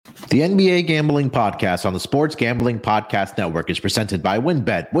The NBA Gambling Podcast on the Sports Gambling Podcast Network is presented by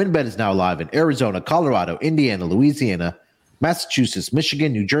WynnBET. WynnBET is now live in Arizona, Colorado, Indiana, Louisiana, Massachusetts,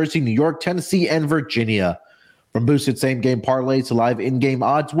 Michigan, New Jersey, New York, Tennessee, and Virginia. From boosted same-game parlays to live in-game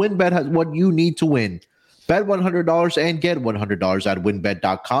odds, WynnBET has what you need to win. Bet $100 and get $100 at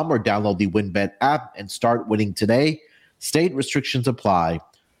WynnBET.com or download the WynnBET app and start winning today. State restrictions apply.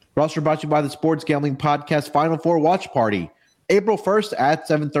 We're also brought to you by the Sports Gambling Podcast Final Four Watch Party. April 1st at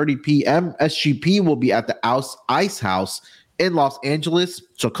 7:30 p.m., SGP will be at the Ice House in Los Angeles.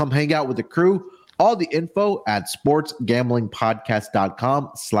 So come hang out with the crew. All the info at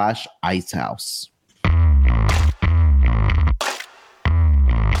sportsgamblingpodcast.com/icehouse.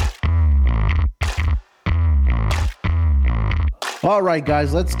 All right,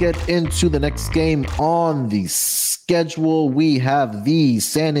 guys, let's get into the next game on the schedule. We have the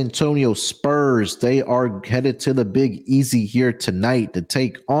San Antonio Spurs. They are headed to the Big Easy here tonight to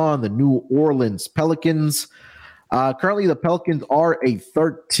take on the New Orleans Pelicans. Currently, the Pelicans are a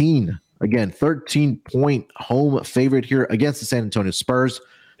 13-point home favorite here against the San Antonio Spurs.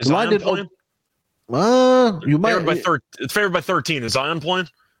 Is Zion playing? It's favored by 13. Is Zion playing?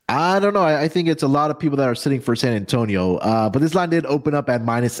 I don't know. I think it's a lot of people that are sitting for San Antonio. But this line did open up at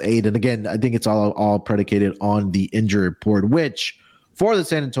 -8. And again, I think it's all predicated on the injury report, which for the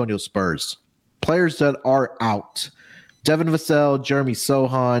San Antonio Spurs, players that are out, Devin Vassell, Jeremy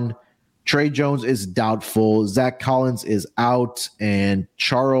Sohan, Trey Jones is doubtful, Zach Collins is out, and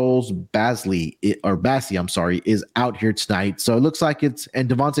Charles Bassey, is out here tonight. So it looks like and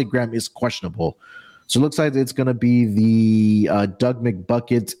Devontae Graham is questionable. So it looks like it's going to be the Doug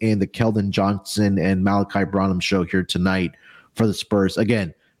McBucket and the Keldon Johnson and Malachi Branham show here tonight for the Spurs.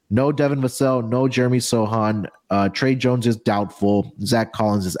 Again, no Devin Vassell, no Jeremy Sohan. Trey Jones is doubtful. Zach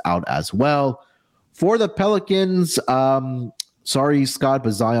Collins is out as well. For the Pelicans, sorry, Scott,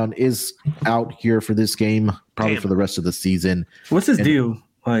 but Zion is out here for this game, probably for the rest of the season. What's his deal?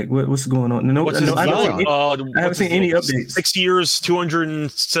 Like, what's going on? I haven't seen any updates. 6 years,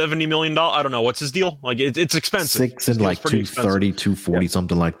 $270 million. I don't know. What's his deal? Like, it's expensive. 6 and like 230, 240,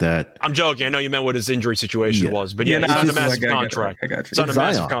 something like that. I'm joking. I know you meant what his injury situation was, but he's on a massive contract. I got you. It's on a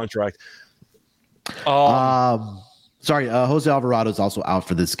massive contract. Sorry, Jose Alvarado is also out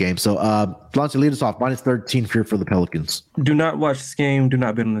for this game. So, Blanche, lead us off. -13 here for the Pelicans. Do not watch this game. Do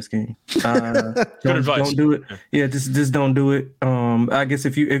not bet on this game. Good advice. Don't do it. Yeah, just don't do it. I guess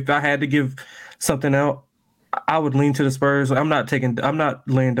if I had to give something out, I would lean to the Spurs. I'm not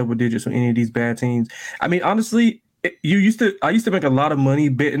laying double digits on any of these bad teams. I mean, honestly, I used to make a lot of money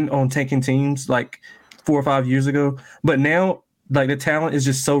betting on tanking teams like 4 or 5 years ago, but now, like, the talent is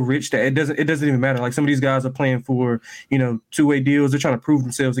just so rich that it doesn't even matter. Like, some of these guys are playing for, two-way deals. They're trying to prove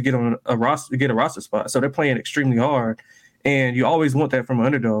themselves to get on a roster, get a roster spot. So they're playing extremely hard, and you always want that from an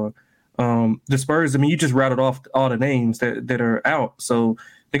underdog. The Spurs, I mean, you just rattled off all the names that are out. So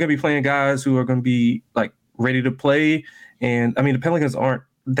they're gonna be playing guys who are gonna be like ready to play. And I mean, the Pelicans aren't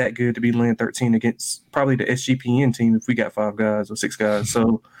that good to be laying 13 against probably the SGPN team if we got 5 guys or 6 guys.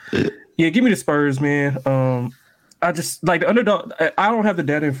 So yeah, give me the Spurs, man. I just like the underdog. I don't have the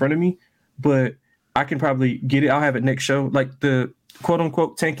data in front of me, but I can probably get it. I'll have it next show. Like, the quote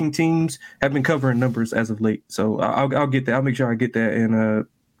unquote tanking teams have been covering numbers as of late. So I'll get that. I'll make sure I get that and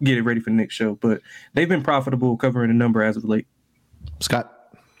get it ready for the next show. But they've been profitable covering a number as of late. Scott?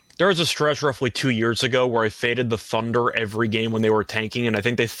 There was a stretch roughly 2 years ago where I faded the Thunder every game when they were tanking, and I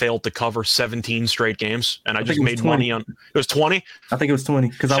think they failed to cover 17 straight games, and I just made money on – it was 20? I think it was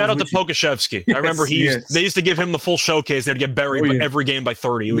 20. Shout out to Pokashevsky. Yes, I remember they used to give him the full showcase, and they'd get buried every game by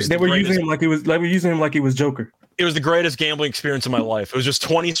 30. They were using him like he was Joker. It was the greatest gambling experience of my life. It was just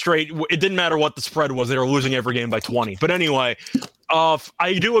 20 straight. It didn't matter what the spread was. They were losing every game by 20. But anyway,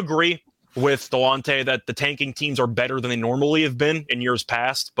 I do agree with Delonte that the tanking teams are better than they normally have been in years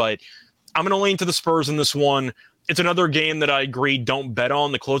past, but I'm going to lean to the Spurs in this one. It's another game that I agree don't bet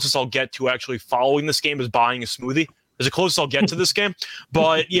on. The closest I'll get to actually following this game is buying a smoothie. It's the closest I'll get to this game.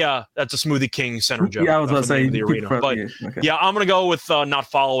 But yeah, that's a Smoothie King center joke. Yeah, I was going to say the arena. But yeah, I'm going to go with not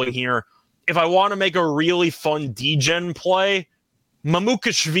following here. If I want to make a really fun D-Gen play,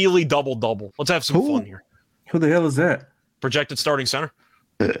 Mamukashvili double-double. Let's have some fun here. Who the hell is that? Projected starting center.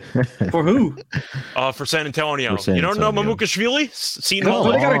 For who? For San Antonio. You don't know Mamukashvili?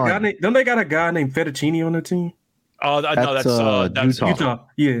 Don't they got a guy named Fettuccine on the team? That's Utah.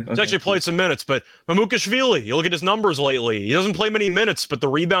 Yeah, He's actually played some minutes, but Mamukashvili, you look at his numbers lately. He doesn't play many minutes, but the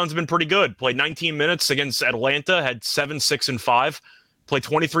rebounds have been pretty good. Played 19 minutes against Atlanta, had 7, 6, and 5. Played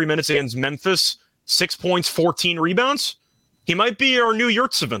 23 minutes against Memphis, 6 points, 14 rebounds. He might be our new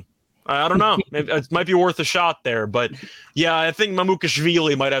Yurtseven. I don't know. It might be worth a shot there. But, yeah, I think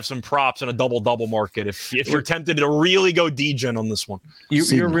Mamukashvili might have some props in a double-double market if you're tempted to really go degen on this one.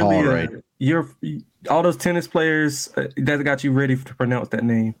 You're really right? You're all those tennis players that got you ready to pronounce that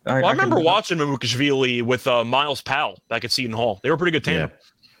name. I remember watching Mamukashvili with Miles Powell back at Seton Hall. They were pretty good tandem.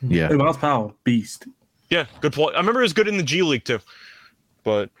 Yeah. Hey, Miles Powell, beast. Yeah, good play. I remember he was good in the G League too.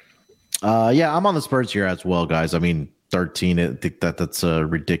 But yeah, I'm on the Spurs here as well, guys. I mean, 13. I think that's a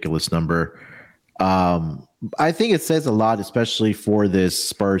ridiculous number. I think it says a lot, especially for this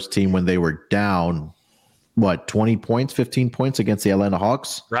Spurs team when they were down. 20 points, 15 points against the Atlanta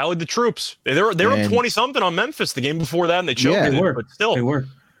Hawks? Rallied the troops. They were up 20-something on Memphis the game before that, and they choked it, but still. They were.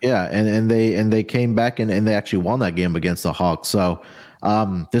 Yeah, and they came back and they actually won that game against the Hawks. So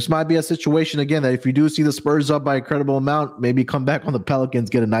this might be a situation again that if you do see the Spurs up by a credible amount, maybe come back on the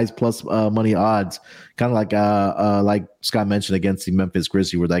Pelicans, get a nice plus money odds, kind of like Scott mentioned against the Memphis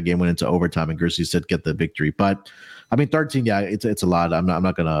Grizzlies, where that game went into overtime and Grizzlies did get the victory. But I mean, 13, yeah, it's a lot. I'm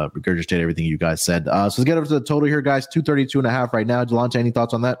not going to regurgitate everything you guys said. So let's get over to the total here, guys. 232.5 right now. Delonte, any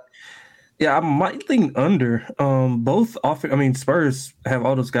thoughts on that? Yeah, I might lean under. Both Spurs have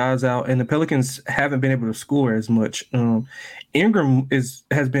all those guys out, and the Pelicans haven't been able to score as much. Ingram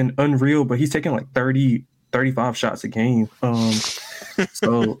has been unreal, but he's taking like 30, 35 shots a game.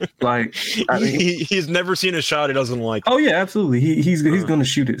 So like, I mean, he's never seen a shot he doesn't like. Oh yeah, absolutely. He's going to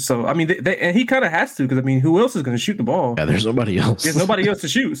shoot it. So I mean, and he kind of has to, because I mean, who else is going to shoot the ball? Yeah, there's nobody else. There's nobody else to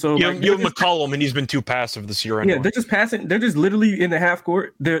shoot. So you have McCollum, and he's been too passive this year. Anyway. Yeah, they're just passing. They're just literally in the half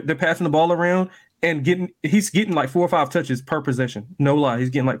court. They're passing the ball around and he's getting like 4 or 5 touches per possession. No lie, he's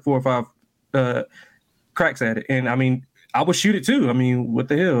getting like 4 or 5 cracks at it. And I mean, I would shoot it too. I mean, what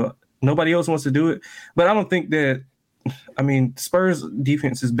the hell? Nobody else wants to do it. But I don't think that. I mean, Spurs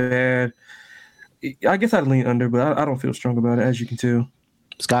defense is bad. I guess I'd lean under, but I don't feel strong about it, as you can tell.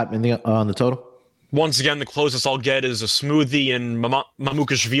 Scott, anything on the total? Once again, the closest I'll get is a smoothie and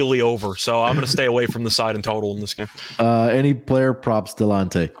Mamukashvili over. So I'm going to stay away from the side and total in this game. Any player props,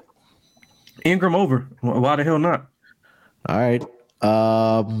 Delonte? Ingram over. Why the hell not? All right.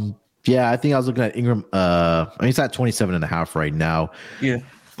 Yeah, I think I was looking at Ingram. He's at 27.5 right now. Yeah.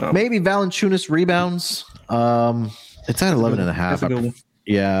 Maybe Valanciunas rebounds. It's at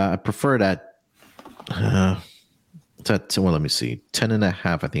 11.5. I prefer that. It's at, well, let me see,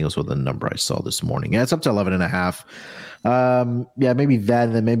 10.5. I think was what the number I saw this morning. Yeah, it's up to 11.5. Yeah, maybe that,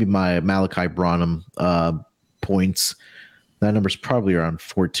 and then maybe my Malachi Branham points. That number's probably around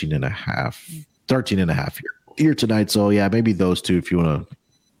 14.5, 13.5 here tonight. So yeah, maybe those two if you want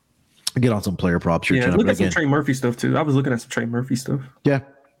to get on some player props. Yeah, look at some Trey Murphy stuff too. I was looking at some Trey Murphy stuff. Yeah,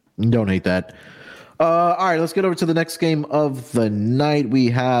 don't hate that. All right, let's get over to the next game of the night. We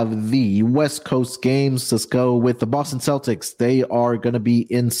have the West Coast games. Let's go with the Boston Celtics. They are going to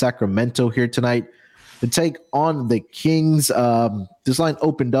be in Sacramento here tonight to take on the Kings. This line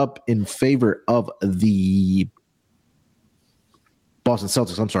opened up in favor of the Boston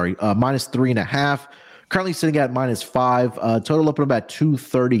Celtics. I'm sorry, -3.5. Currently sitting at -5. Total opened up at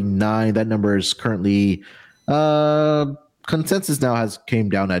 239. That number is currently consensus now has came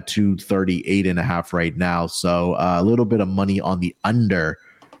down at 238.5 right now. So a little bit of money on the under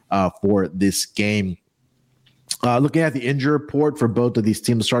for this game. Looking at the injury report for both of these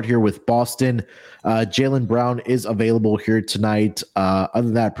teams, start here with Boston. Jaylen Brown is available here tonight. Other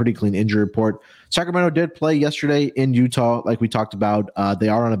than that, pretty clean injury report. Sacramento did play yesterday in Utah, like we talked about. They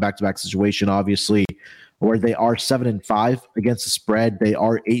are on a back-to-back situation, obviously, where they are 7-5 against the spread. They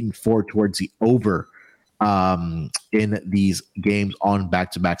are 8-4 towards the over in these games on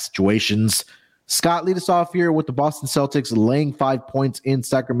back-to-back situations. Scott, lead us off here with the Boston Celtics laying 5 points in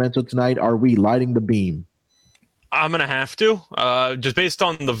Sacramento tonight. Are we lighting the beam? I'm going to have to, just based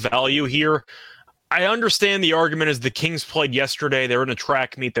on the value here. I understand the argument is the Kings played yesterday. They were in a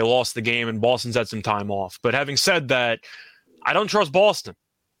track meet. They lost the game, and Boston's had some time off. But having said that, I don't trust Boston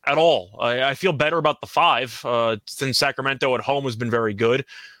at all. I feel better about the 5 since Sacramento at home has been very good.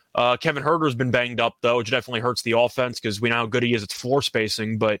 Kevin Huerter's been banged up, though, which definitely hurts the offense because we know how good he is at floor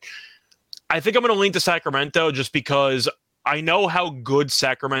spacing. But I think I'm going to lean to Sacramento just because I know how good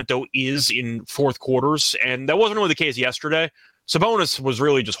Sacramento is in fourth quarters, and that wasn't really the case yesterday. Sabonis was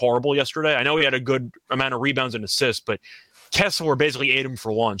really just horrible yesterday. I know he had a good amount of rebounds and assists, but Kessler basically ate him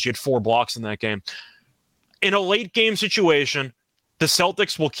for lunch. He had 4 blocks in that game. In a late-game situation, the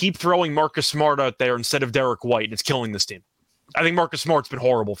Celtics will keep throwing Marcus Smart out there instead of Derek White, and it's killing this team. I think Marcus Smart's been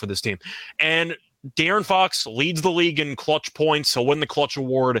horrible for this team. And De'Aaron Fox leads the league in clutch points. He'll win the clutch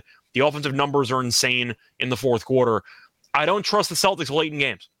award. The offensive numbers are insane in the fourth quarter. I don't trust the Celtics late in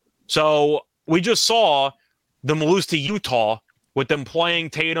games. So we just saw them lose to Utah with them playing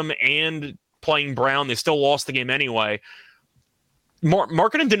Tatum and playing Brown. They still lost the game anyway.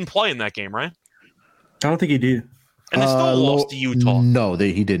 Markkanen didn't play in that game, right? I don't think he did. And they still lost to Utah. No,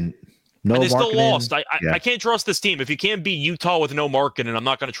 he didn't. No, and they still Markkanen. lost. I can't trust this team. If you can't beat Utah with no Markkanen, I'm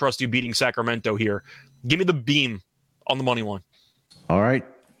not going to trust you beating Sacramento here. Give me the beam on the money line. All right.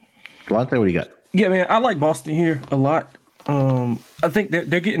 Delonte, what do you got? Yeah, man, I like Boston here a lot. I think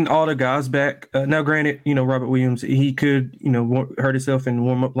they're getting all the guys back. Now, granted, Robert Williams, he could, hurt himself in the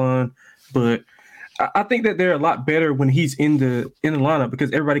warm-up line, but I think that they're a lot better when he's in the lineup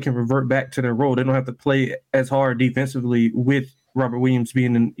because everybody can revert back to their role. They don't have to play as hard defensively with Robert Williams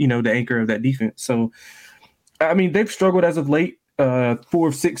being, the anchor of that defense. So, I mean, they've struggled as of late. 4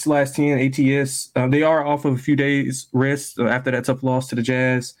 of 6 last 10 ATS. They are off of a few days rest after that tough loss to the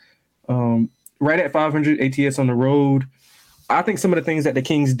Jazz. Right at 500 ATS on the road. I think some of the things that the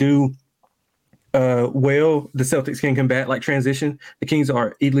Kings do well, the Celtics can combat, like transition. The Kings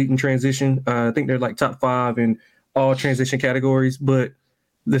are elite in transition. I think they're like top 5 in all transition categories, but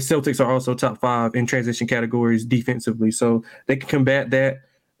the Celtics are also top 5 in transition categories defensively. So they can combat that.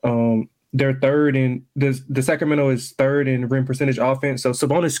 They're third in the Sacramento is third in rim percentage offense. So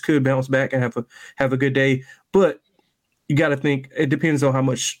Sabonis could bounce back and have a good day, but you got to think it depends on how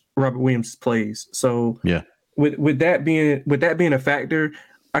much Robert Williams plays. So yeah, with that being a factor,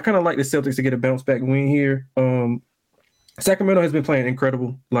 I kind of like the Celtics to get a bounce back win here. Sacramento has been playing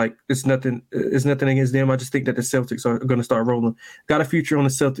incredible. Like it's nothing against them. I just think that the Celtics are going to start rolling. Got a future on the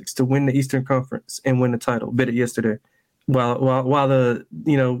Celtics to win the Eastern Conference and win the title. Bet it yesterday. While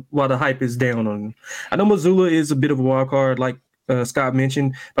the hype is down on them. I know Mazzulla is a bit of a wild card, like Scott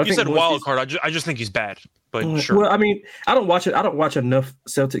mentioned. But You said wild card. I just think he's bad. But sure. Well, I mean, I don't watch enough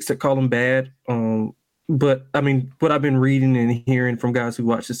Celtics to call him bad. But I mean, what I've been reading and hearing from guys who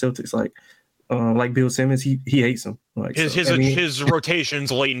watch the Celtics, like Bill Simmons, he hates them. Like his rotations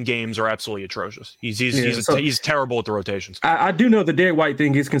late in games are absolutely atrocious. He's terrible at the rotations. I do know the Derek White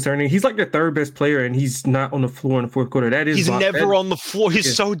thing is concerning. He's like the third best player, and he's not on the floor in the fourth quarter. He's never on the floor.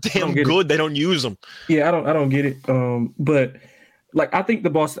 He's so damn good. They don't use him. Yeah, I don't get it. But like I think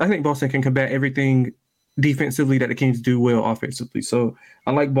Boston can combat everything defensively that the Kings do well offensively. So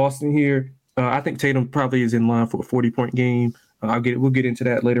I like Boston here. I think Tatum probably is in line for a 40-point game. We'll get into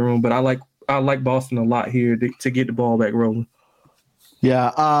that later on, but I like Boston a lot here to get the ball back rolling.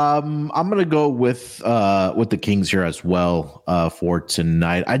 Yeah, I'm gonna go with the Kings here as well for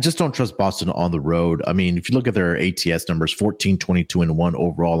tonight. I just don't trust Boston on the road. I mean, if you look at their ATS numbers, 14, 22-1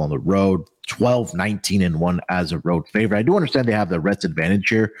 overall on the road, 12, 19-1 as a road favorite. I do understand they have the rest advantage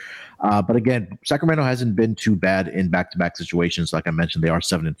here, but again, Sacramento hasn't been too bad in back-to-back situations. Like I mentioned, they are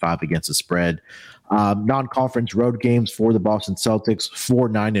 7-5 against the spread. Non-conference road games for the Boston Celtics,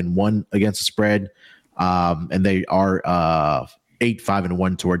 4-9-1 against the spread, and they are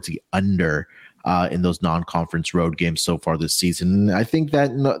 8-5-1 towards the under in those non-conference road games so far this season. I think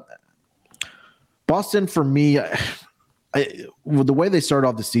that Boston, for me, the way they started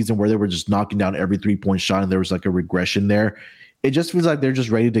off the season where they were just knocking down every 3-point shot and there was like a regression there, it just feels like they're just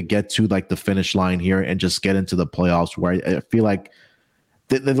ready to get to like the finish line here and just get into the playoffs, where I feel like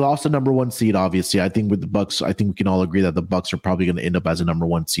they lost the number 1 seed, obviously. I think with the Bucks, I think we can all agree that the Bucks are probably going to end up as a number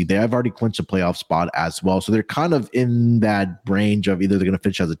 1 seed. They have already clinched a playoff spot as well. So they're kind of in that range of either they're going to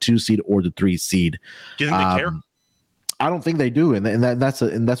finish as a 2 seed or the 3 seed. Do you think they care? I don't think they do. That's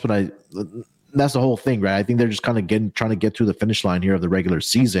the whole thing, right? I think they're just kind of trying to get through the finish line here of the regular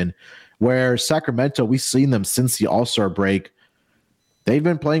season, where Sacramento, we've seen them since the All-Star break. They've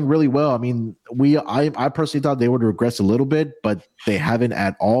been playing really well. I mean, I personally thought they would regress a little bit, but they haven't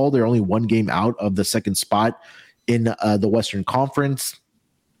at all. They're only 1 game out of the second spot in the Western Conference.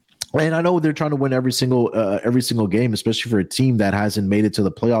 And I know they're trying to win every single game, especially for a team that hasn't made it to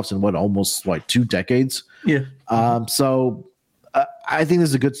the playoffs in almost 2 decades. Yeah. So I think this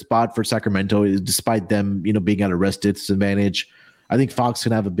is a good spot for Sacramento, despite them, being at a rest disadvantage. I think Fox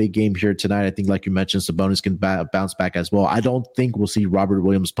can have a big game here tonight. I think, like you mentioned, Sabonis can bounce back as well. I don't think we'll see Robert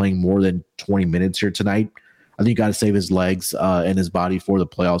Williams playing more than 20 minutes here tonight. I think you got to save his legs and his body for the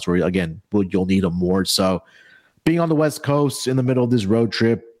playoffs, where, again, you'll need him more. So being on the West Coast in the middle of this road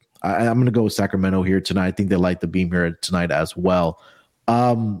trip, I'm going to go with Sacramento here tonight. I think they light the beam here tonight as well.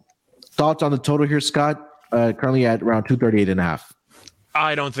 Thoughts on the total here, Scott? Currently at around 238.5.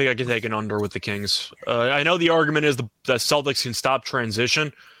 I don't think I can take an under with the Kings. I know the argument is the Celtics can stop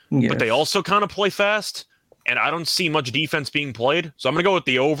transition, but they also kind of play fast, and I don't see much defense being played. So I'm going to go with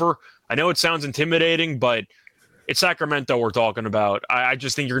the over. I know it sounds intimidating, but it's Sacramento we're talking about. I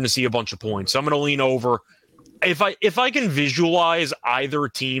just think you're going to see a bunch of points. So I'm going to lean over. If I can visualize either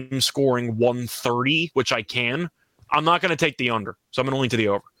team scoring 130, which I can, I'm not going to take the under, so I'm going to lean to the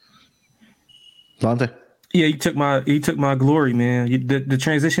over. Lante? Yeah, you took my glory, man. The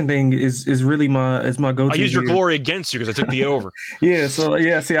transition thing is really my go-to. I used your glory against you because I took the over. Yeah, so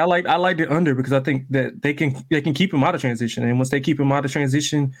see, I like the under because I think that they can keep him out of transition, and once they keep him out of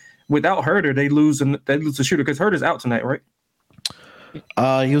transition without Herder, they lose a shooter because Herder's out tonight, right?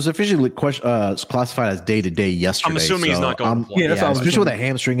 He was officially classified as day-to-day yesterday. I'm assuming he's not going to play. Yeah, that's especially with a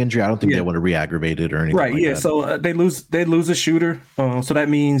hamstring injury. I don't think they want to re-aggravate it or anything. Right. Like yeah. that. So they lose a shooter. So that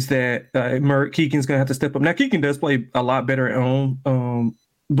means that Keegan's going to have to step up. Now Keegan does play a lot better at home.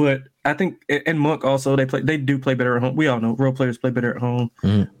 But I think and Monk also they do play better at home. We all know role players play better at home.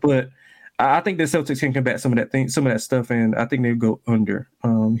 Mm-hmm. But I think the Celtics can combat some of that stuff, and I think they'll go under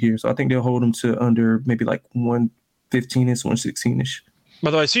here. So I think they'll hold them to under maybe like 115ish, 116ish. By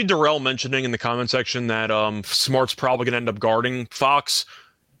the way, I see Darrell mentioning in the comment section that Smart's probably going to end up guarding Fox.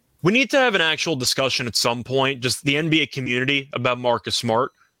 We need to have an actual discussion at some point, just the NBA community, about Marcus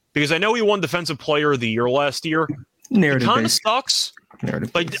Smart, because I know he won Defensive Player of the Year last year. It kind of sucks.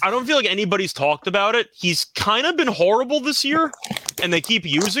 Like, I don't feel like anybody's talked about it. He's kind of been horrible this year, and they keep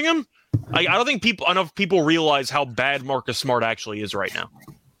using him. I don't think enough people realize how bad Marcus Smart actually is right now.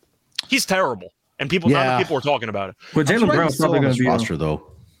 He's terrible. And not enough people are talking about it. But Jaylen Brown's probably going to be roster,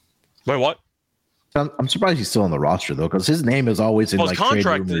 though. Wait, what? I'm surprised he's still on the roster, though, because his name is always in his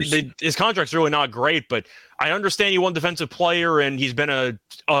contract. His contract's really not great, but I understand he won Defensive Player, and he's been a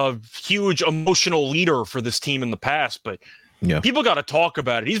huge emotional leader for this team in the past. But people got to talk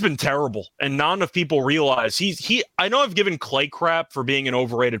about it. He's been terrible, and not enough people realize I know I've given Clay crap for being an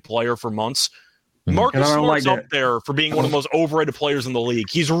overrated player for months. Marcus Smart's up there for being one of the most overrated players in the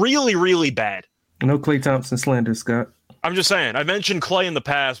league. He's really, really bad. No Klay Thompson slander, Scott. I'm just saying. I mentioned Clay in the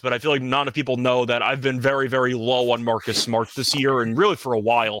past, but I feel like not enough people know that I've been very, very low on Marcus Smart this year and really for a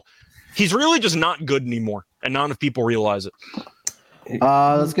while. He's really just not good anymore, and not enough people realize it.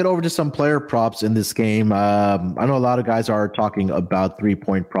 Let's get over to some player props in this game. I know a lot of guys are talking about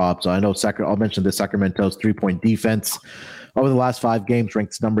 3-point props. I know I'll mention the Sacramento's 3-point defense. Over the last 5 games,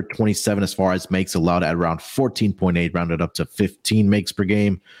 ranks number 27 as far as makes allowed at around 14.8, rounded up to 15 makes per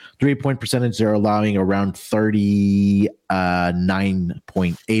game. 3-point percentage, they're allowing around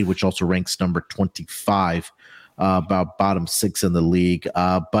 39.8, which also ranks number 25, about bottom 6 in the league.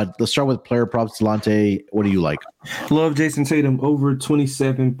 But let's start with player props. Delonte, what do you like? Love Jason Tatum over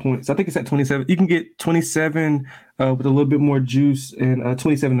 27 points. I think it's at 27. You can get 27 with a little bit more juice, and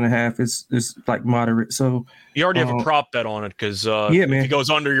 27.5 is like moderate. So you already have a prop bet on it because if it goes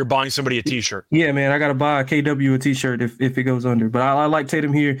under, you're buying somebody a T-shirt. Yeah, man, I got to buy a KW a T-shirt if it goes under. But I like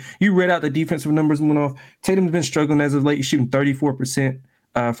Tatum here. You read out the defensive numbers went off. Tatum's been struggling as of late. He's shooting 34%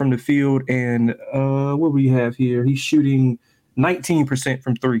 from the field, and what we have here, he's shooting 19%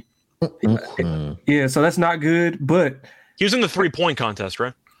 from 3. Yeah, so that's not good. But he was in the 3-point contest,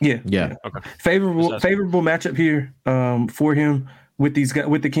 right? Yeah. Okay. Favorable matchup here for him with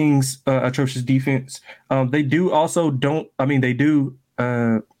the Kings' atrocious defense. They do also Tatum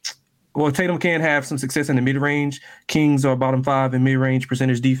can have some success in the mid-range. Kings are bottom 5 in mid-range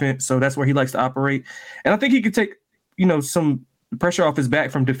percentage defense, so that's where he likes to operate. And I think he could take some pressure off his back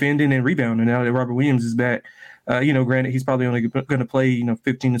from defending and rebounding now that Robert Williams is back. Granted, he's probably only going to play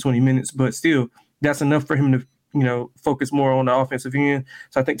 15 to 20 minutes, but still, that's enough for him to focus more on the offensive end.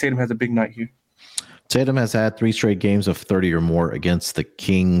 So I think Tatum has a big night here. Tatum has had 3 straight games of 30 or more against the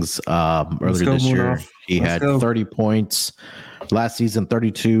Kings. Earlier this year, he had 30 points. Last season,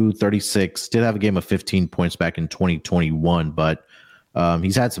 32, 36. Did have a game of 15 points back in 2021, but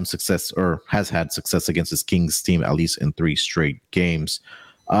he's had some success, or has had success against his Kings team, at least in 3 straight games.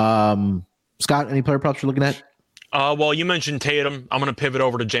 Scott, any player props you're looking at? Well, you mentioned Tatum. I'm going to pivot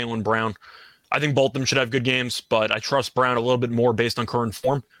over to Jaylen Brown. I think both of them should have good games, but I trust Brown a little bit more based on current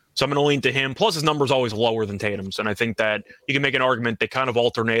form. So I'm going to lean to him. Plus, his number is always lower than Tatum's. And I think that you can make an argument they kind of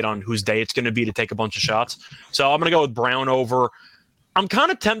alternate on whose day it's going to be to take a bunch of shots. So I'm going to go with Brown over. I'm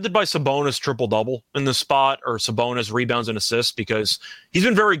kind of tempted by Sabonis triple-double in this spot, or Sabonis rebounds and assists, because he's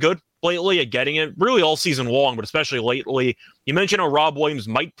been very good lately at getting it, really all season long, but especially lately. You mentioned Rob Williams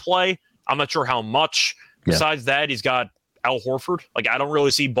might play. I'm not sure how much. Besides that, he's got Al Horford. Like, I don't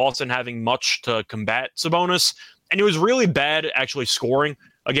really see Boston having much to combat Sabonis. And he was really bad at actually scoring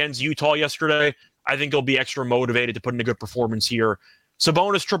against Utah yesterday. I think he'll be extra motivated to put in a good performance here.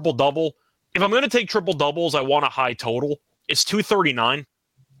 Sabonis triple-double. If I'm going to take triple-doubles, I want a high total. It's 239.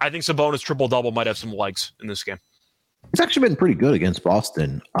 I think Sabonis triple-double might have some legs in this game. He's actually been pretty good against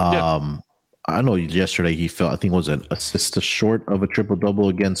Boston. I know yesterday he felt, I think it was an assist short of a triple-double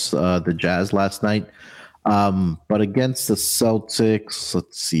against the Jazz last night. But against the Celtics,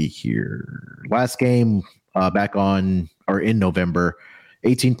 let's see here. Last game, back on or in November.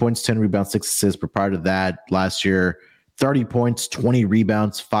 18 points, 10 rebounds, 6 assists. But prior to that, last year, 30 points, 20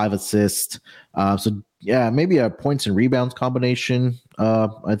 rebounds, 5 assists. So yeah, maybe a points and rebounds combination.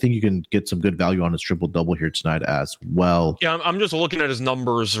 I think you can get some good value on his triple-double here tonight as well. Yeah, I'm just looking at his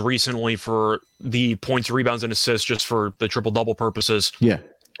numbers recently for the points, rebounds, and assists just for the triple-double purposes. Yeah.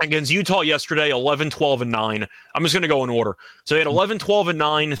 Against Utah yesterday, 11, 12, and 9. I'm just going to go in order. So they had 11, 12, and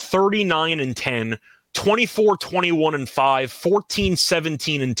 9, 39 and 10, 24, 21, and 5, 14,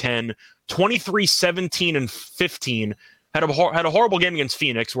 17, and 10, 23, 17, and 15. Had a horrible game against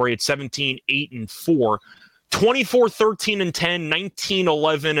Phoenix where he had 17, 8, and 4. 24, 13, and 10, 19,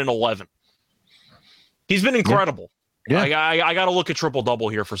 11, and 11. He's been incredible. Yeah. I got to look at triple-double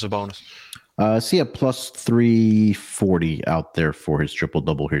here for Sabonis. See a plus 340 out there for his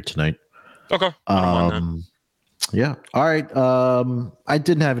triple-double here tonight. Okay. I don't mind that. Yeah. All right. I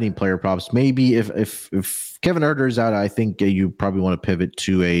didn't have any player props. Maybe if Kevin Huerter is out, I think you probably want to pivot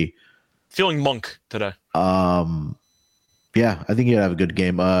to a feeling Monk today. Yeah, I think he'd have a good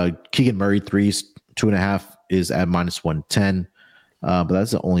game. Keegan Murray threes 2.5 is at minus 110. But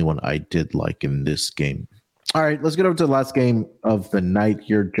that's the only one I did like in this game. All right, let's get over to the last game of the night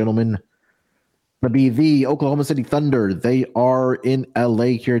here, gentlemen. It'll be the Oklahoma City Thunder. They are in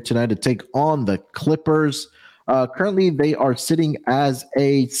LA here tonight to take on the Clippers. Currently, they are sitting as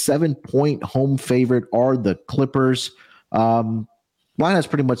a 7-point home favorite are the Clippers. Line has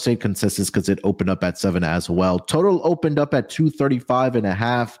pretty much stayed consistent because it opened up at 7 as well. Total opened up at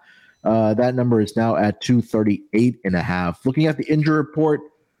 235.5. That number is now at 238.5. Looking at the injury report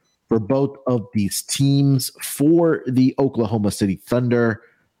for both of these teams, for the Oklahoma City Thunder,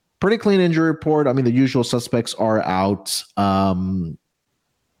 pretty clean injury report. I mean, the usual suspects are out.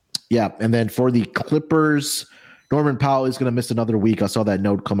 Yeah, and then for the Clippers, Norman Powell is going to miss another week. I saw that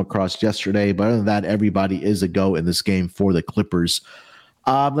note come across yesterday, but other than that, everybody is a go in this game for the Clippers.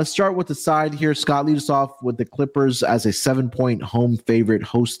 Let's start with the side here. Scott, lead us off with the Clippers as a 7-point home favorite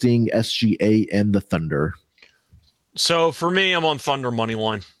hosting SGA and the Thunder. So for me, I'm on Thunder money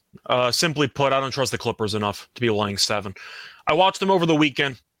line. Simply put, I don't trust the Clippers enough to be laying 7. I watched them over the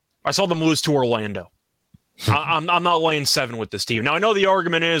weekend. I saw them lose to Orlando. I'm not laying 7 with this team. Now, I know the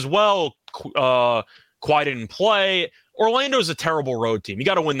argument is, well, Kawhi didn't play. Orlando is a terrible road team. You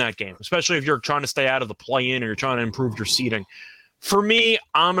got to win that game, especially if you're trying to stay out of the play-in or you're trying to improve your seeding. For me,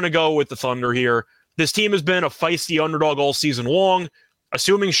 I'm going to go with the Thunder here. This team has been a feisty underdog all season long.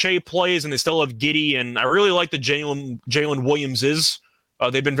 Assuming Shea plays and they still have Giddey, and I really like the Jalen Williams is.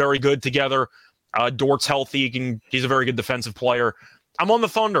 They've been very good together. Dort's healthy. He's a very good defensive player. I'm on the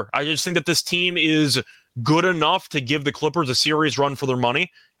Thunder. I just think that this team is good enough to give the Clippers a serious run for their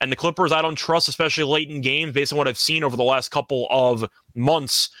money. And the Clippers, I don't trust, especially late in games, based on what I've seen over the last couple of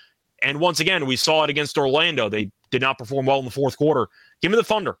months. And once again, we saw it against Orlando. They did not perform well in the fourth quarter. Give me the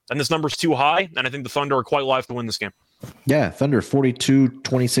Thunder. And this number's too high, and I think the Thunder are quite live to win this game. Yeah, Thunder 42,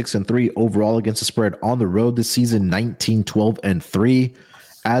 26, and 3 overall against the spread on the road this season, 19, 12, and 3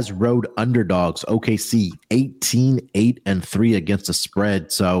 as road underdogs. OKC 18, 8, and 3 against the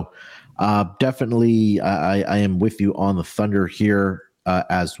spread. So definitely I am with you on the Thunder here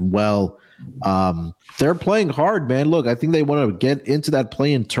as well. They're playing hard, man. Look, I think they want to get into that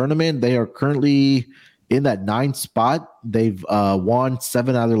play-in tournament. They are currently in that 9th spot. They've won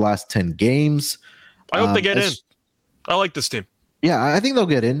 7 out of their last 10 games. I hope they get in. I like this team. Yeah, I think they'll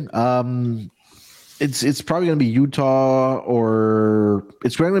get in. It's probably going to be Utah, or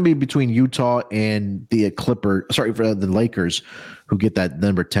it's going to be between Utah and the for the Lakers, who get that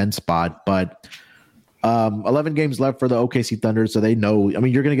number 10 spot. But 11 games left for the OKC Thunder, so they know. I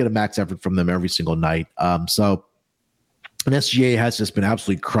mean, you're going to get a max effort from them every single night. So, and SGA has just been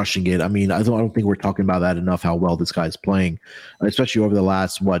absolutely crushing it. I mean, I don't think we're talking about that enough. How well this guy's playing, especially over the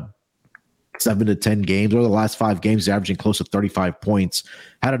last 7 to 10 games, or the last 5 games, averaging close to 35 points.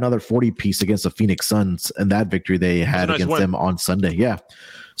 Had another 40 piece against the Phoenix Suns and that victory they had against them on Sunday. Yeah.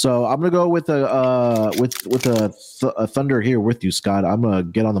 So I'm gonna go with a Thunder here with you, Scott. I'm gonna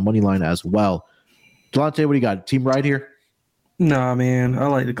get on the money line as well. Delonte, what do you got? Team right here? Nah, man. I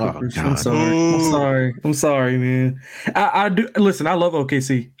like the Clippers. I'm sorry, man. I do listen. I love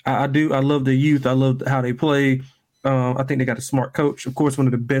OKC. I do. I love the youth. I love how they play. I think they got a smart coach. Of course, one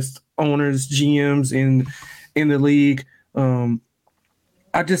of the best owners, GMs in the league. I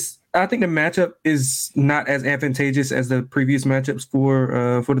think the matchup is not as advantageous as the previous matchups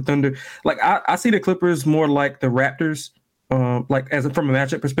for the Thunder. Like I see the Clippers more like the Raptors, from a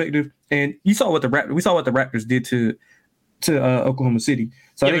matchup perspective. And we saw what the Raptors did to Oklahoma City.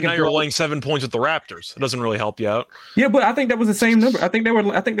 So yeah, but now you're laying 7 points with the Raptors. It doesn't really help you out. Yeah, but I think that was the same number. I think they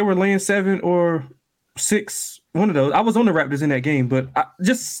were laying 7 or 6, one of those. I was on the Raptors in that game, but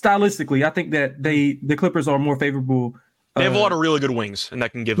just stylistically, I think that the Clippers are more favorable. They have a lot of really good wings, and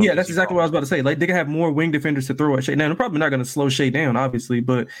that can give. Yeah, that's exactly what I was about to say. Like they can have more wing defenders to throw at Shea. Now they're probably not going to slow Shea down, obviously,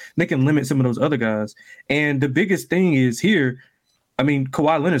 but they can limit some of those other guys. And the biggest thing is here. I mean,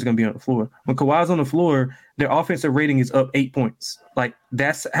 Kawhi Leonard's going to be on the floor. When Kawhi's on the floor, their offensive rating is up 8 points. Like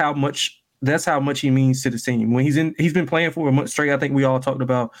that's how much he means to the team. When he's been playing for a month straight. I think we all talked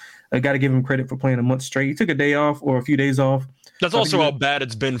about. I got to give him credit for playing a month straight. He took a day off or a few days off. That's also how bad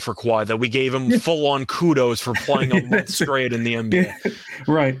it's been for Kawhi that we gave him full-on kudos for playing a month straight in the NBA. Yeah,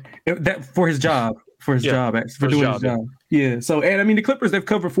 right. That for his job. For his job, actually, for doing his job. Yeah. So, and I mean, the Clippers, they've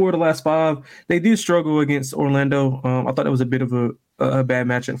covered 4 of the last 5. They did struggle against Orlando. I thought it was a bit of a bad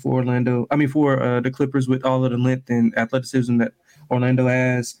matchup for Orlando. I mean, for the Clippers with all of the length and athleticism that Orlando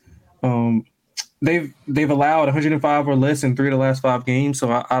has. They've allowed 105 or less in 3 of the last 5 games.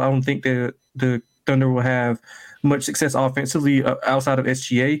 So I don't think the Thunder will have much success offensively outside of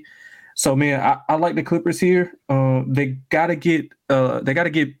SGA. So man, I like the Clippers here. They gotta get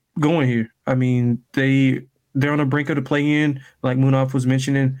going here. I mean, they're on the brink of the play-in, like Munaf was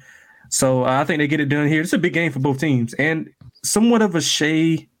mentioning. So I think they get it done here. It's a big game for both teams and somewhat of a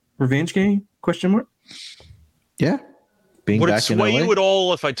Shea revenge game? Question mark. Yeah. Would it sway you at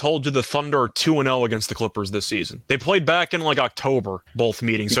all if I told you the Thunder are 2-0 against the Clippers this season? They played back in like October, both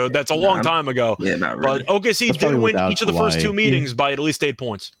meetings, so that's a long time ago. Yeah, not really. But OKC did win each of the first 2 meetings by at least 8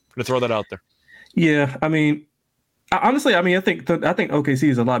 points. I'm going to throw that out there. Yeah, I mean, honestly, I think OKC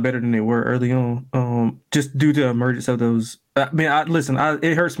is a lot better than they were early on, just due to the emergence of those. I mean,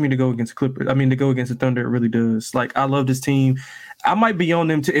 it hurts me to go against the Clippers. I mean, to go against the Thunder, it really does. Like, I love this team. I might be on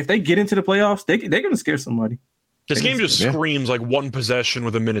them if they get into the playoffs, they're going to scare somebody. This game just screams like one possession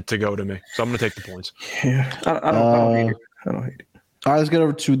with a minute to go to me. So I'm going to take the points. Yeah, I don't hate it. I don't hate it. All right, let's get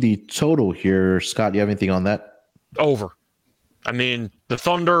over to the total here. Scott, do you have anything on that? Over. I mean, the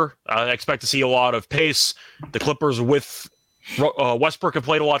Thunder, I expect to see a lot of pace. The Clippers with Westbrook have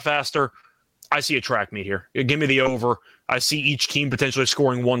played a lot faster. I see a track meet here. Give me the over. I see each team potentially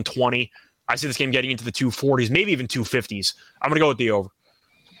scoring 120. I see this game getting into the 240s, maybe even 250s. I'm going to go with the over.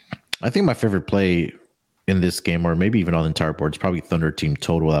 I think my favorite play in this game, or maybe even on the entire board, it's probably Thunder team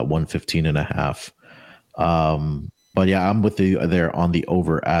total at 115.5. But yeah, I'm with you there on the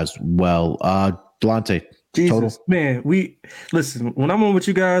over as well. Delonte, Jesus, total. Man, when I'm on with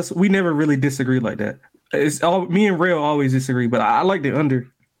you guys, we never really disagree like that. It's all me and Rail always disagree, but I like the under.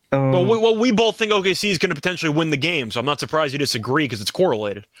 Well, we both think OKC is going to potentially win the game, so I'm not surprised you disagree because it's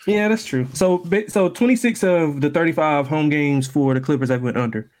correlated. Yeah, that's true. So 26 of the 35 home games for the Clippers have went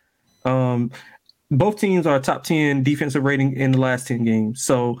under. Both teams are top 10 defensive rating in the last 10 games.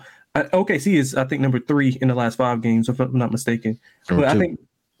 So OKC is, I think, number 3 in the last 5 games, if I'm not mistaken. But I think,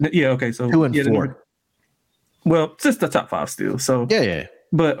 yeah, okay. So 2 and 4. Well, it's just the top 5 still. So yeah.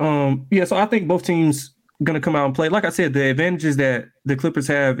 But so I think both teams going to come out and play. Like I said, the advantages that the Clippers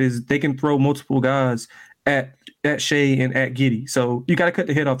have is they can throw multiple guys at Shea and at Giddey. So you got to cut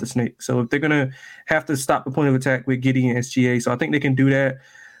the head off the snake. So if they're going to have to stop the point of attack with Giddey and SGA, so I think they can do that.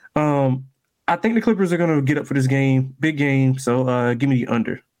 I think the Clippers are going to get up for this game, big game. So give me the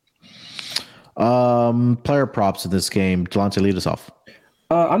under. Player props in this game. Delonte, lead us off.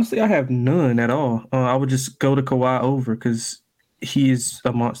 Honestly, I have none at all. I would just go to Kawhi over because he is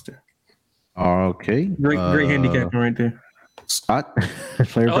a monster. Okay. Great handicapping right there. Scott?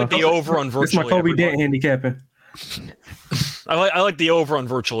 I like the over on virtually. It's my Kobe Dent handicapping. I like the over on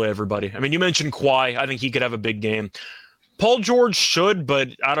virtually everybody. I mean, you mentioned Kawhi. I think he could have a big game. Paul George should, but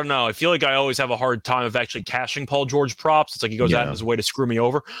I don't know. I feel like I always have a hard time of actually cashing Paul George props. It's like he goes out of his way to screw me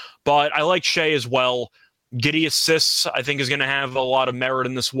over. But I like Shea as well. Giddey assists, I think, is going to have a lot of merit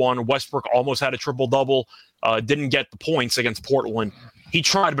in this one. Westbrook almost had a triple-double. Didn't get the points against Portland. He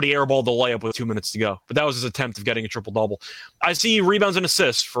tried, but he airballed the layup with 2 minutes to go. But that was his attempt of getting a triple-double. I see rebounds and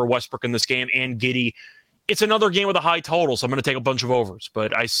assists for Westbrook in this game and Giddey. It's another game with a high total, so I'm going to take a bunch of overs.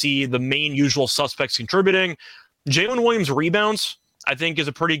 But I see the main usual suspects contributing. Jalen Williams rebounds, I think, is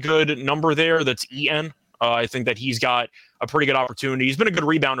a pretty good number there. That's EN. I think that he's got a pretty good opportunity. He's been a good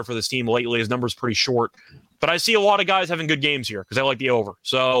rebounder for this team lately. His number's pretty short. But I see a lot of guys having good games here because I like the over.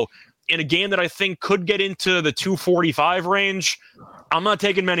 So in a game that I think could get into the 245 range, I'm not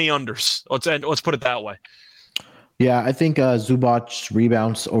taking many unders. Let's put it that way. Yeah, I think Zubac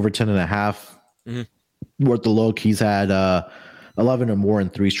rebounds over 10.5. Mm-hmm. Worth the look. He's had 11 or more in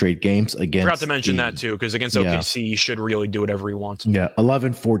 3 straight games against. Forgot to mention that too, because against OKC, he should really do whatever he wants. Yeah,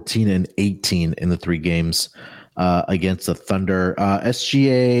 11, 14, and 18 in the 3 games against the Thunder.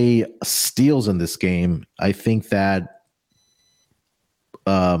 SGA steals in this game. I think that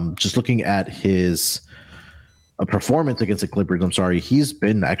just looking at his performance against the Clippers, he's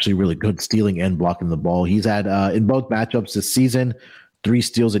been actually really good stealing and blocking the ball. He's had in both matchups this season 3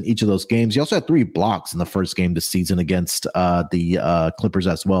 steals in each of those games. He also had 3 blocks in the first game this season against the Clippers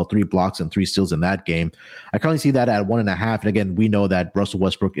as well. 3 blocks and 3 steals in that game. I currently see that at 1.5. And again, we know that Russell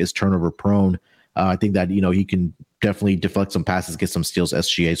Westbrook is turnover prone. I think that, he can definitely deflect some passes, get some steals,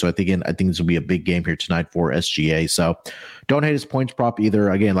 SGA. So I think this will be a big game here tonight for SGA. So don't hate his points prop either.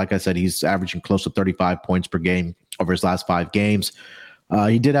 Again, like I said, he's averaging close to 35 points per game over his last 5 games.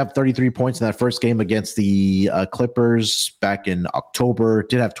 He did have 33 points in that first game against the Clippers back in October.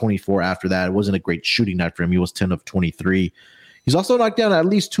 Did have 24 after that. It wasn't a great shooting night for him. He was 10 of 23. He's also knocked down at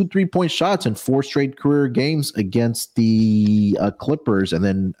least 2 3-point shots in 4 straight career games against the Clippers, and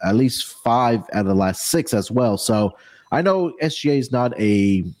then at least 5 out of the last 6 as well. So I know SGA is not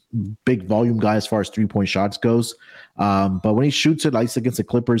a big volume guy as far as 3-point shots goes, but when he shoots it, like against the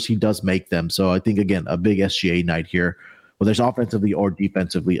Clippers, he does make them. So I think, again, a big SGA night here, whether it's offensively or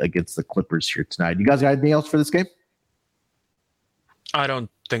defensively against the Clippers here tonight. You guys got anything else for this game? I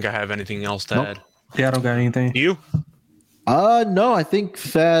don't think I have anything else to add. Yeah, I don't got anything. You? No, I think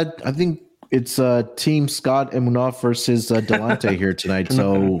it's Team Scott and Munaf versus Delonte here tonight.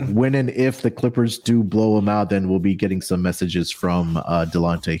 So when and if the Clippers do blow him out, then we'll be getting some messages from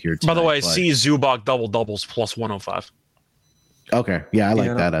Delonte here tonight. By the way, see Zubac doubles plus 105. Okay. Yeah, I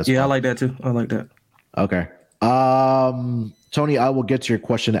like that as well. Yeah, I like that too. I like that. Okay. Tony, I will get to your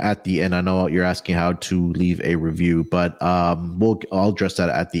question at the end. I know you're asking how to leave a review, but I'll address that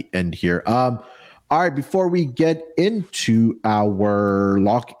at the end here. All right, before we get into our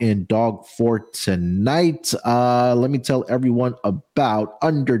lock and dog for tonight, let me tell everyone about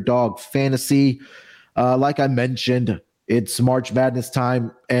Underdog Fantasy. Like I mentioned, it's March Madness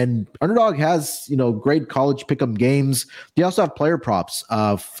time, and Underdog has, great college pick'em games. They also have player props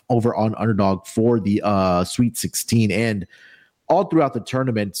over on Underdog for the Sweet 16 and all throughout the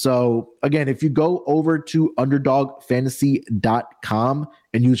tournament. So again, if you go over to underdogfantasy.com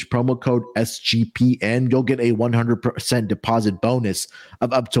and use promo code SGPN, you'll get a 100% deposit bonus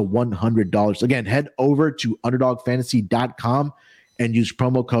of up to $100. Again, head over to underdogfantasy.com and use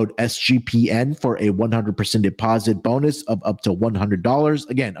promo code SGPN for a 100% deposit bonus of up to $100.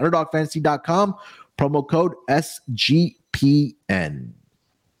 Again, underdogfantasy.com, promo code SGPN.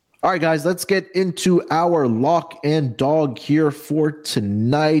 All right, guys, let's get into our lock and dog here for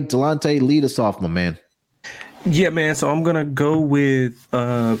tonight. Delonte, lead us off, my man. Yeah, man. So I'm gonna go with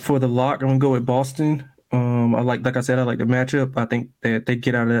for the lock. I'm gonna go with Boston. I like the matchup. I think that they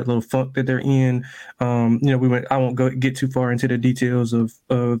get out of that little funk that they're in. I won't get too far into the details of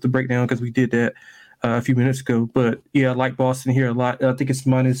the breakdown because we did that a few minutes ago. But yeah, I like Boston here a lot. I think it's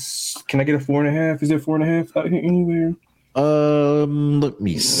minus. Can I get a 4.5? Is there 4.5 out here anywhere? Let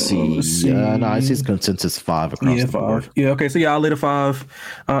me see. No, I see consensus 5 across the board. Yeah, okay. So yeah, I'll lay a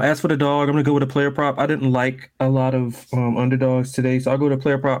 5. As for the dog, I'm gonna go with a player prop. I didn't like a lot of underdogs today, so I'll go to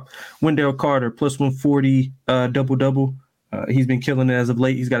player prop. Wendell Carter plus 140 double. He's been killing it as of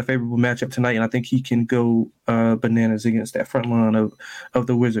late. He's got a favorable matchup tonight, and I think he can go bananas against that front line of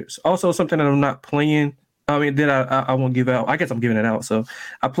the Wizards. Also, something that I'm not playing. I mean, then I won't give out. I guess I'm giving it out. So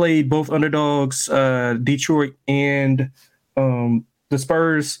I played both underdogs, Detroit and the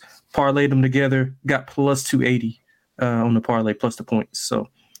Spurs, parlayed them together, got plus 280 on the parlay plus the points. So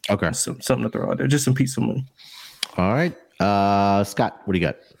okay, something to throw out there, just some pizza money. All right, Scott, what do you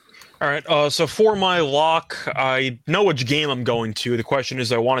got? All right, so for my lock, I know which game I'm going to. The question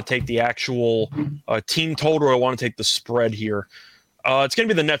is, I want to take the actual team total, or I want to take the spread here. It's going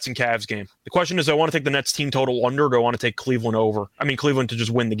to be the Nets and Cavs game. The question is, I want to take the Nets team total under, or do I want to take Cleveland over? I mean, Cleveland to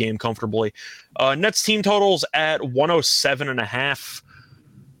just win the game comfortably. Nets team totals at 107.5.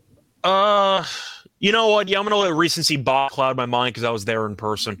 You know what? Yeah, I'm going to let recency cloud my mind because I was there in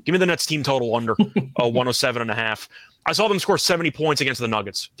person. Give me the Nets team total under 107.5. I saw them score 70 points against the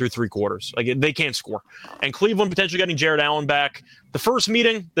Nuggets through 3 quarters. Like, they can't score. And Cleveland potentially getting Jared Allen back. The first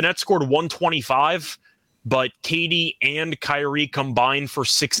meeting, the Nets scored 125. But KD and Kyrie combined for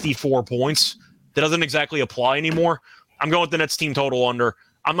 64 points. That doesn't exactly apply anymore. I'm going with the Nets team total under.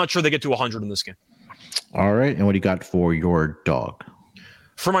 I'm not sure they get to 100 in this game. All right. And what do you got for your dog?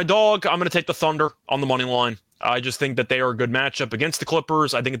 For my dog, I'm going to take the Thunder on the money line. I just think that they are a good matchup against the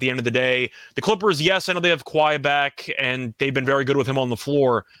Clippers. I think at the end of the day, the Clippers, yes, I know they have Kawhi back, and they've been very good with him on the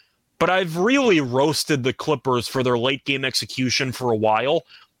floor. But I've really roasted the Clippers for their late game execution for a while.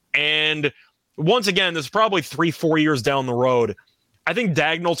 And once again, this is probably 3-4 years down the road. I think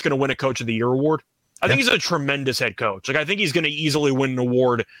Dagnall's going to win a Coach of the Year award. I think he's a tremendous head coach. Like, I think he's going to easily win an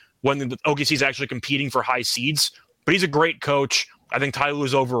award when the OKC is actually competing for high seeds. But he's a great coach. I think Ty Lue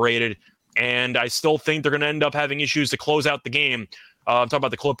is overrated, and I still think they're going to end up having issues to close out the game. I'm talking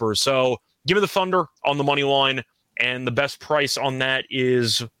about the Clippers. So give me the Thunder on the money line, and the best price on that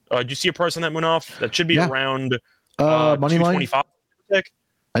is, do you see a price on that, Munaf? That should be around money line.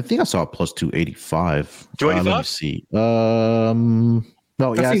 I think I saw it plus 285. 285? Let me see.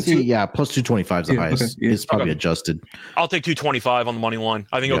 No, yeah, I see. Plus 225 is the highest. Okay, it's probably adjusted. I'll take 225 on the money line.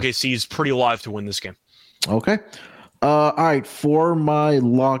 I think OKC is pretty live to win this game. Okay. All right. For my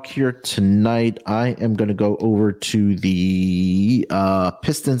lock here tonight, I am going to go over to the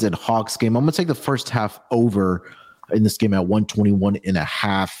Pistons and Hawks game. I'm going to take the first half over in this game at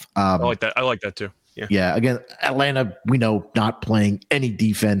 121.5. I like that. I like that too. Yeah. Again, Atlanta, we know, not playing any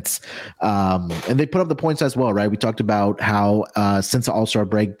defense. And they put up the points as well, right? We talked about how since the All-Star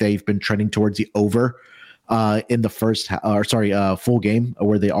break, they've been trending towards the over in the full game,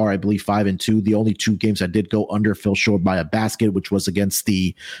 where they are, I believe, 5-2. The only two games that did go under fell short by a basket, which was against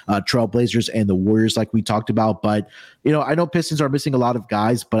the Trailblazers and the Warriors, like we talked about. But, I know Pistons are missing a lot of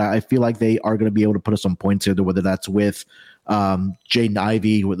guys, but I feel like they are going to be able to put us some points here, whether that's with Jaden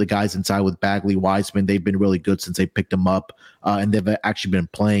Ivey, with the guys inside with Bagley, Wiseman. They've been really good since they picked them up, and they've actually been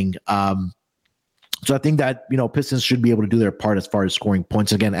playing. So I think that, Pistons should be able to do their part as far as scoring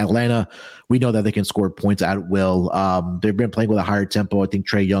points. Again, Atlanta, we know that they can score points at will. They've been playing with a higher tempo. I think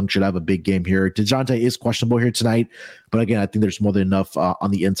Trae Young should have a big game here. DeJounte is questionable here tonight, but again, I think there's more than enough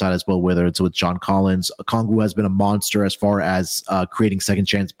on the inside as well, whether it's with John Collins. Kongu has been a monster as far as creating second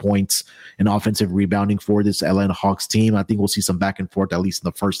chance points and offensive rebounding for this Atlanta Hawks team. I think we'll see some back and forth, at least in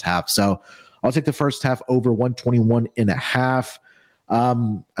the first half. So I'll take the first half over 121.5. I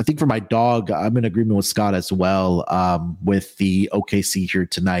think for my dog, I'm in agreement with Scott as well, with the OKC here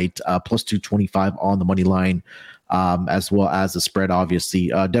tonight, plus 225 on the money line, as well as the spread, obviously.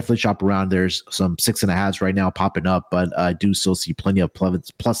 Definitely shop around. There's some 6.5s right now popping up, but I do still see plenty of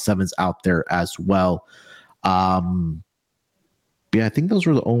plus sevens out there as well. I think those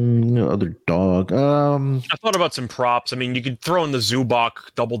were the only other dog. I thought about some props. I mean, you could throw in the Zubac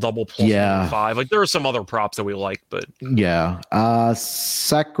double plus 5. Like, there are some other props that we like, but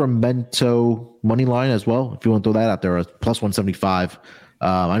Sacramento money line as well. If you want to throw that out there, plus 175.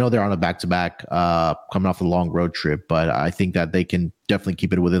 I know they're on a back-to-back, coming off a long road trip, but I think that they can definitely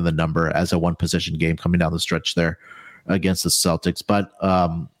keep it within the number as a one-possession game coming down the stretch there against the Celtics. But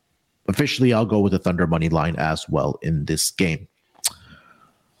officially, I'll go with the Thunder money line as well in this game.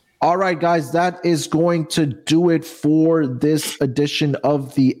 All right, guys, that is going to do it for this edition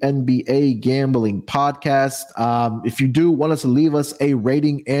of the NBA Gambling Podcast. If you do want us to leave us a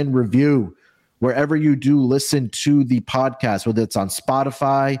rating and review wherever you do listen to the podcast, whether it's on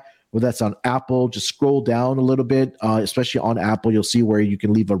Spotify, whether that's on Apple, just scroll down a little bit, especially on Apple. You'll see where you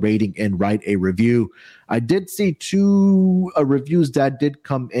can leave a rating and write a review. I did see two reviews that did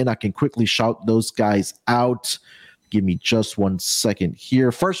come in. I can quickly shout those guys out. Give me just 1 second here.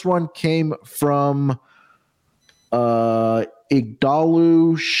 First one came from Igdalu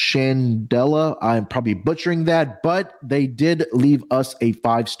Shandela. I'm probably butchering that, but they did leave us a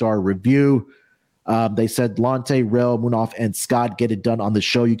 5-star review. They said, Lante, Rel, Munaf, and Scott get it done on the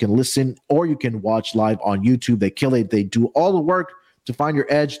show. You can listen or you can watch live on YouTube. They kill it. They do all the work to find your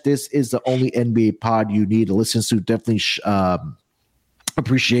edge. This is the only NBA pod you need to listen to. Definitely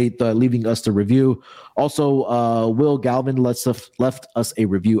appreciate leaving us the review. Also, Will Galvin left us a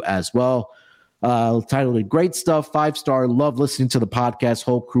review as well. Titled Great Stuff, 5-star. Love listening to the podcast.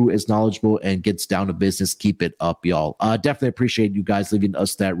 Whole crew is knowledgeable and gets down to business. Keep it up, y'all. Definitely appreciate you guys leaving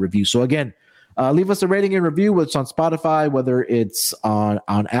us that review. So again, leave us a rating and review, whether it's on Spotify, whether it's on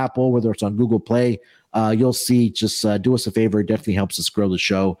Apple, whether it's on Google Play. You'll see. Just do us a favor. It definitely helps us grow the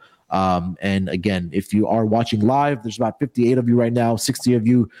show. And again, if you are watching live, there's about 58 of you right now, 60 of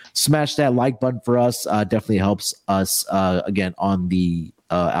you. Smash that like button for us. Definitely helps us, again, on the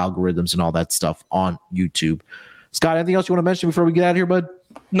algorithms and all that stuff on YouTube. Scott, anything else you want to mention before we get out of here, bud?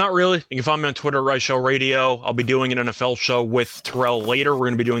 Not really. You can find me on Twitter, Rice Show Radio. I'll be doing an NFL show with Terrell later. We're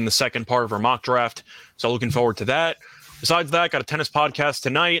going to be doing the second part of our mock draft. So looking forward to that. Besides that, got a tennis podcast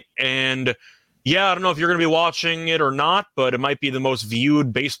tonight. And yeah, I don't know if you're going to be watching it or not, but it might be the most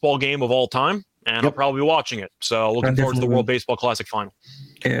viewed baseball game of all time, and I'll probably be watching it. So looking forward to the World Baseball Classic final.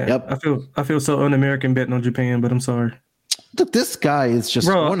 Yeah, I feel so un-American betting on Japan, but I'm sorry. This guy is just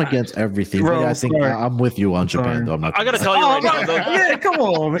going against everything. I think I'm with you on Japan, though. I got to tell you right now, though. Yeah, come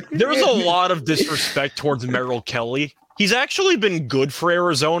on. Man. There's a lot of disrespect towards Merrill Kelly. He's actually been good for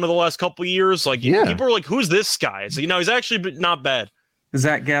Arizona the last couple of years. Like, people are like, "Who's this guy?" So, he's actually not bad.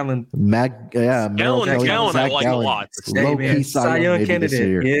 Zach Gallen. Gallen I like a lot. Cy Young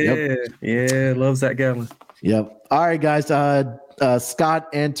candidate. Yeah, love Zach Gallen. Yep. All right, guys. Scott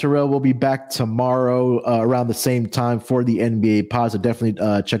and Terrell will be back tomorrow around the same time for the NBA pod. So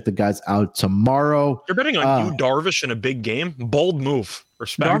definitely check the guys out tomorrow. You're betting on you, Darvish, in a big game. Bold move.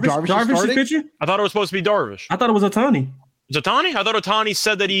 Respect. Darvish is pitching? I thought it was supposed to be Darvish. I thought it was Ohtani. Ohtani? I thought Ohtani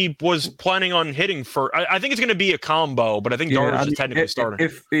said that he was planning on hitting for. I think it's going to be a combo, but I think Darvish is technically starting.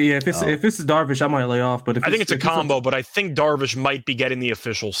 If it's Darvish, I might lay off. But I think it's a combo, but I think Darvish might be getting the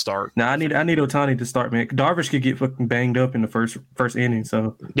official start. I need Ohtani to start, man. Darvish could get fucking banged up in the first inning.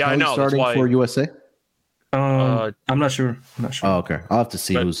 So yeah, I know. Starting for USA. I'm not sure. Oh, okay. I'll have to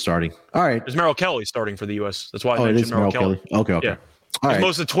see who's starting. All right. There's Merrill Kelly starting for the US. That's why I it mentioned is Merrill Kelly. Okay. Yeah. All right.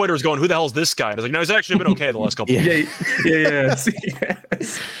 Most of the Twitter is going, who the hell is this guy? I was like, no, he's actually been okay the last couple of Yeah.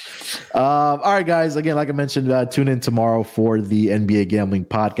 All right, guys. Again, like I mentioned, tune in tomorrow for the NBA Gambling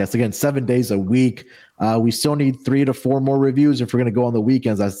Podcast. Again, 7 days a week. We still need 3 to 4 more reviews if we're going to go on the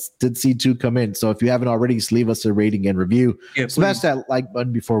weekends. I did see 2 come in. So if you haven't already, just leave us a rating and review. Yeah, smash that like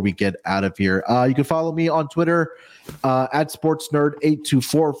button before we get out of here. You can follow me on Twitter at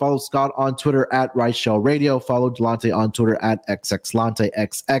SportsNerd824. Follow Scott on Twitter at Reichel Radio. Follow Delonte on Twitter at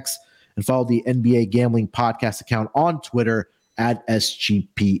XXLanteXX. And follow the NBA Gambling Podcast account on Twitter at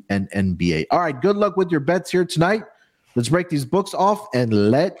SGPNNBA. All right, good luck with your bets here tonight. Let's break these books off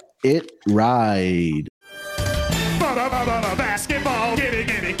and let it ride.